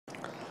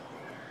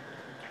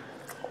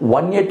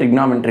1A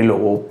ట్రిగ్నామెట్రీలో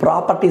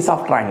properties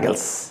of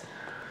triangles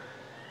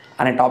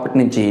అనే topic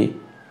నుంచి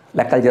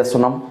లెక్కలు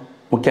చేస్తున్నాం.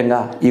 ముఖ్యంగా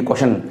ఈ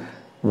క్వశ్చన్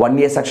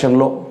 1A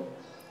సెక్షన్లో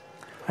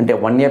అంటే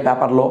 1A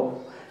పేపర్లో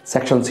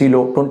సెక్షన్ సిలో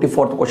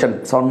 24th క్వశ్చన్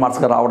 7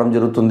 మార్క్స్గా రావడం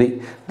జరుగుతుంది.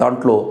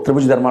 దాంట్లో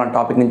త్రిభుజ ధర్మాల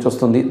టాపిక్ నుంచి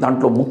వస్తుంది.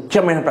 దాంట్లో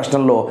ముఖ్యమైన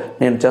ప్రశ్నల్లో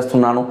నేను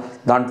చేస్తున్నాను.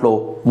 దాంట్లో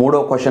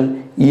 3వ క్వశ్చన్,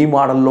 ఈ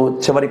మోడల్లో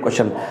చివరి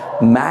క్వశ్చన్.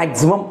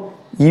 మ్యాక్సిమం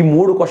ఈ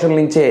 3 క్వశ్చన్ల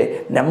నుంచే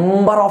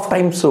నెంబర్ ఆఫ్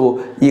టైమ్స్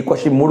ఈ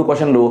 3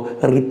 క్వశ్చన్లు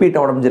రిపీట్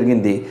అవ్వడం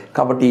జరిగింది.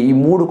 కాబట్టి ఈ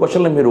 3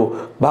 క్వశ్చన్లు మీరు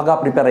బాగా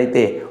ప్రిపేర్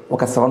అయితే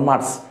ఒక 7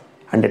 మార్క్స్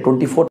అంటే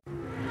 24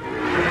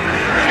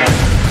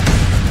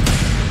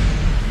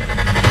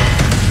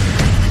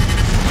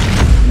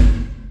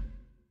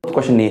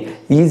 క్వశ్చన్ని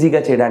ఈజీగా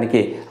చేయడానికి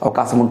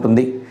అవకాశం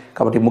ఉంటుంది.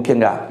 కాబట్టి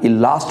ముఖ్యంగా ఈ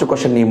లాస్ట్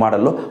క్వశ్చన్ ఈ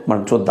మోడల్లో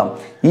మనం చూద్దాం.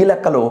 ఈ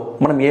లెక్కలో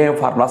మనం ఏమేమి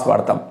ఫార్ములాస్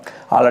వాడతాం?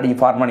 ఆల్రెడీ ఈ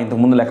ఫార్ములాని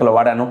ఇంతకు ముందు లెక్కలో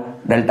వాడాను.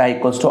 Delta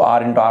equals to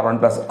are into R1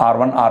 plus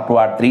R1 R2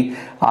 R3,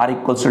 are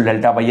equals to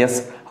delta by yes,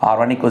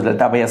 R1 equals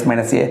delta by yes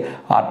minus A,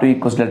 R2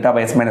 equals delta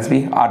by yes minus B,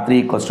 R3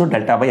 equals to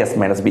delta by yes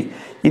minus B.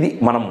 ఇది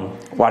మనం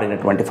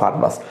వాడినటువంటి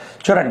formulas.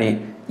 చూడండి,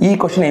 ఈ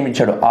question ఏమి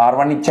ఇచ్చాడు?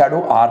 R1 ఇచ్చాడు,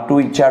 R2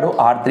 ఇచ్చాడు,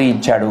 R3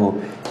 ఇచ్చాడు.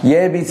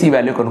 ABC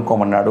value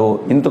కనుక్కోమన్నాడు.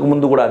 ఇంతకు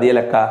ముందు కూడా అదే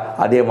లెక్క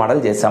అదే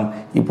మోడల్ చేసాం.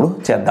 ఇప్పుడు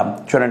చేద్దాం.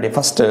 చూడండి,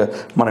 ఫస్ట్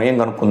మనం ఏం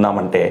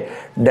కనుక్కుందామంటే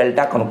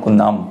డెల్టా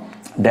కనుక్కుందాం.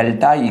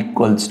 డెల్టా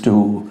ఈక్వల్స్ టు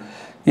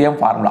ఏం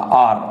formula?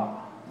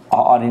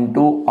 Are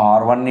into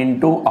R1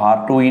 into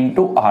R2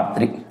 into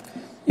R3.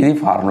 ఇది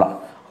ఫార్ములా.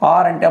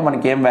 ఆర్ అంటే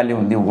మనకి ఏం వాల్యూ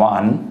ఉంది?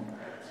 1.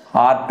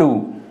 R2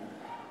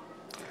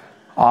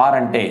 ఆర్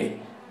అంటే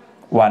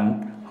 1,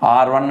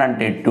 R1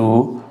 అంటే 2,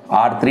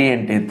 R3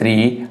 అంటే 3,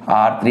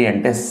 R3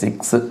 అంటే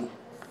 6.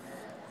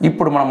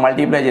 ఇప్పుడు మనం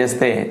మల్టిప్లై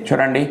చేస్తే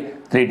చూడండి,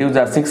 3 2s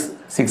are 6,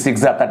 6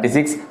 6s are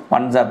 36,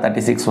 1s are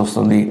 36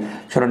 వస్తుంది.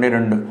 చూడండి,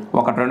 2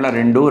 1 2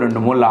 2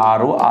 2 3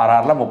 6,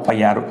 6 6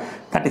 36.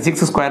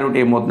 36 స్క్వేర్ రూట్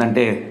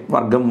ఏమవుతుందంటే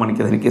వర్గం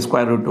మనకి దానికి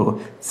స్క్వేర్ రూట్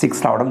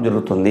 6 రావడం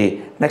జరుగుతుంది.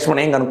 నెక్స్ట్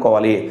మనం ఏం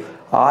కనుక్కోవాలి?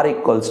 Are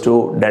equals to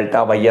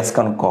delta by yes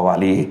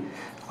కనుక్కోవాలి.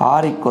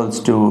 Are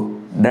equals to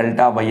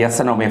delta by yes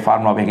అని ఒక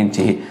ఫార్ములా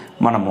ఉపయోగించి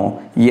మనము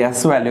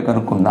ఎస్ వాల్యూ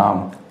కనుక్కుందాం.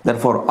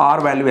 దర్ఫోర్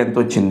ఆర్ వాల్యూ ఎంత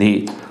వచ్చింది?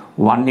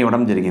 1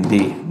 ఇవ్వడం జరిగింది.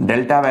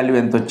 డెల్టా వాల్యూ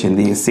ఎంత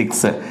వచ్చింది?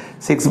 6.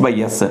 6 బై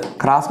ఎస్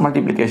క్రాస్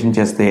మల్టిప్లికేషన్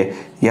చేస్తే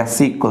ఎస్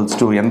ఈక్వల్స్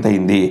టు ఎంత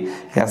అయింది?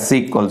 ఎస్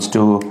ఈక్వల్స్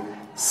టు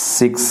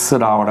 6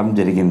 రావడం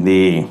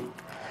జరిగింది.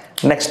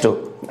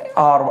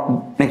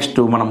 నెక్స్ట్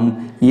మనం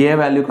ఏ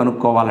వాల్యూ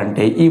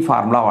కనుక్కోవాలంటే ఈ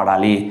ఫార్ములా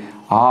వాడాలి.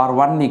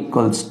 R1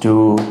 equals to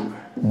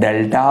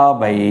delta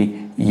by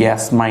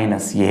yes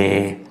minus A.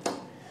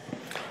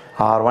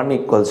 R1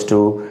 equals to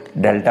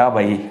delta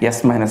by yes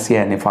minus ఏ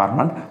అనే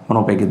ఫార్ములాను మనం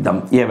ఉపయోగిద్దాం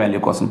ఏ వాల్యూ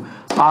కోసం.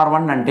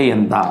 R1 అంటే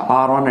ఎంత?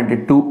 R1 అంటే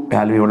 2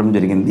 వాల్యూ ఇవ్వడం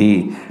జరిగింది.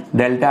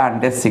 డెల్టా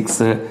అంటే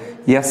 6,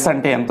 ఎస్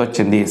అంటే ఎంత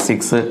వచ్చింది?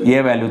 6. ఏ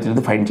వాల్యూ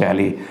తెలియదు, ఫైండ్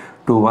చేయాలి.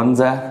 2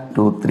 1s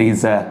 2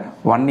 3s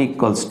 1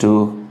 equals to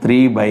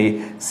 3 by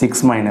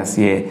 6 minus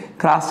A.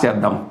 Cross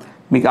చేద్దాం.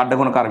 మీకు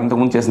అడ్డగుణకారం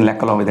ఇంతకుముందు చేసిన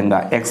లెక్కలో విధంగా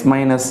x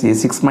minus A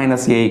 6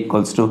 minus A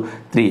equals to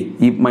 3.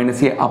 ఈ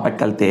మైనస్ ఏ ఆ పక్క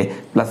వెళ్తే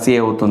ప్లస్ ఏ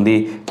అవుతుంది.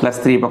 ప్లస్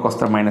 3 పక్క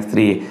వస్తే minus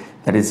 3.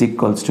 That is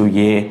equals to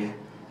A.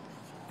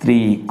 3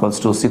 equals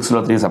to 6లో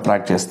 3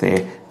 subtract చేస్తే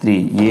 3.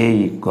 ఏ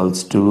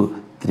ఈక్వల్స్ టు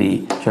 3.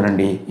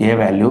 చూడండి, ఏ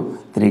వాల్యూ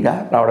 3గా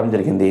రావడం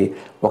జరిగింది.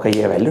 ఒక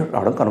ఏ వాల్యూ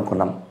రావడం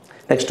కనుక్కున్నాం.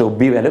 నెక్స్ట్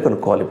బి వాల్యూ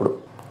కనుక్కోవాలి.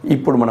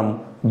 ఇప్పుడు మనం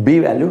బి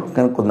వాల్యూ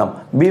కనుక్కుందాం.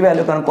 బి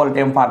వాల్యూ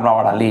కనుక్కోవాలంటే ఏం ఫార్ములా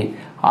వాడాలి?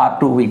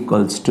 R2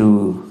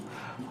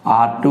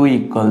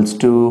 equals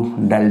to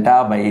delta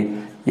by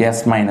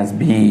yes minus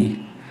B.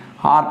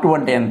 R2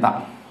 అంటే ఎంత?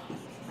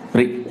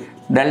 3.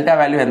 డెల్టా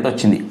వాల్యూ ఎంత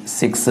వచ్చింది?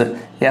 6.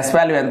 ఎస్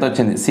వాల్యూ ఎంత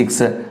వచ్చింది?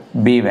 6.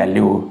 బి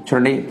వాల్యూ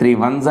చూడండి, 3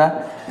 1s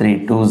 3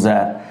 2s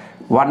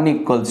 1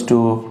 equals to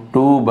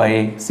 2 by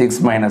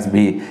 6 minus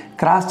B.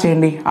 Cross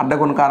చేయండి,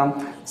 అడ్డగుణకారం.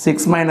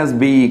 6 minus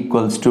B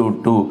equals to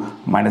 2.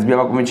 Minus B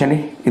పంపించండి,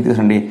 ఇది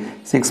తీసుకోండి.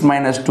 6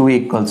 minus 2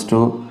 equals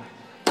to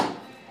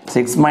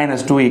 6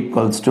 minus 2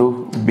 equals to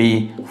be.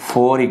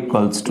 4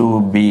 equals to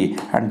be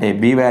అంటే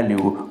బి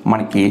వాల్యూ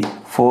మనకి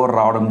 4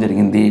 రావడం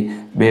జరిగింది.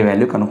 B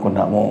value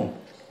కనుక్కున్నాము.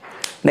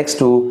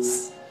 Next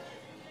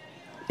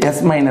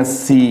yes minus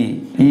C,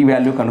 ఈ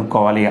value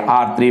కనుక్కోవాలి.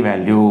 R3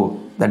 value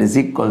that is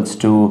equals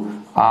to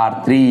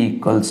R3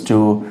 equals to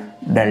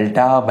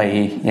delta by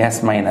yes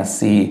minus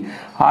C.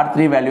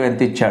 R3 value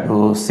ఎంత ఇచ్చాడు?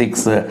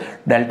 6.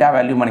 Delta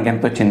value మనకి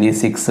ఎంత వచ్చింది?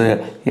 6.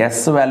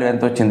 ఎస్ వాల్యూ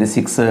ఎంత వచ్చింది?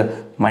 6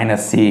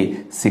 మైనస్ సి.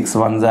 6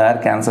 1s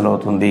క్యాన్సిల్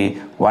అవుతుంది.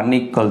 1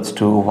 equals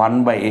to 1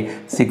 by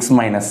 6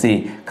 minus C.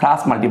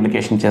 Cross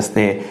multiplication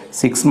చేస్తే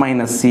 6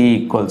 minus C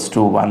equals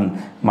to 1.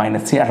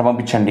 Minus C అట్లా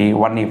పంపించండి.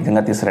 1 ఈ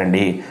విధంగా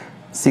తీసుకురండి.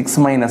 6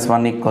 minus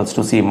 1 equals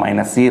to C.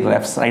 Minus C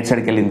right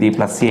సైడ్కి వెళ్ళింది,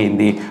 ప్లస్ సి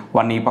అయింది.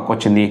 1 ఈ పక్క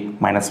వచ్చింది,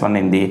 మైనస్ 1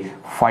 అయింది.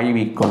 5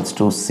 equals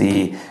to C.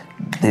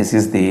 This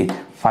is the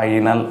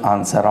final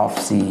answer of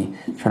C.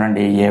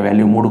 చూడండి, ఏ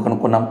value 3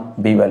 కనుక్కున్నాం,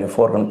 B value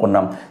 4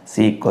 కనుక్కున్నాం,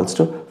 C equals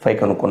to 5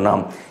 కనుక్కున్నాం.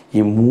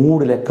 ఈ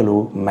 3 లెక్కలు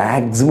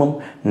maximum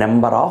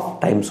number of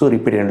times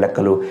repeat అయిన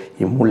లెక్కలు.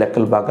 ఈ 3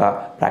 లెక్కలు బాగా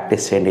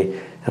ప్రాక్టీస్ చేయండి.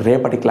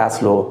 రేపటి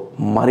క్లాస్లో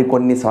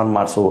మరికొన్ని 7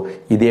 మార్క్స్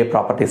ఇదే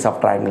ప్రాపర్టీస్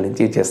ఆఫ్ ట్రయాంగిల్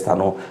నుంచి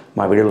చేస్తాను.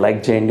 మా వీడియో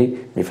లైక్ చేయండి,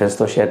 మీ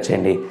ఫ్రెండ్స్తో షేర్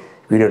చేయండి,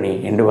 వీడియోని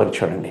ఎండ్ వరకు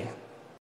చూడండి.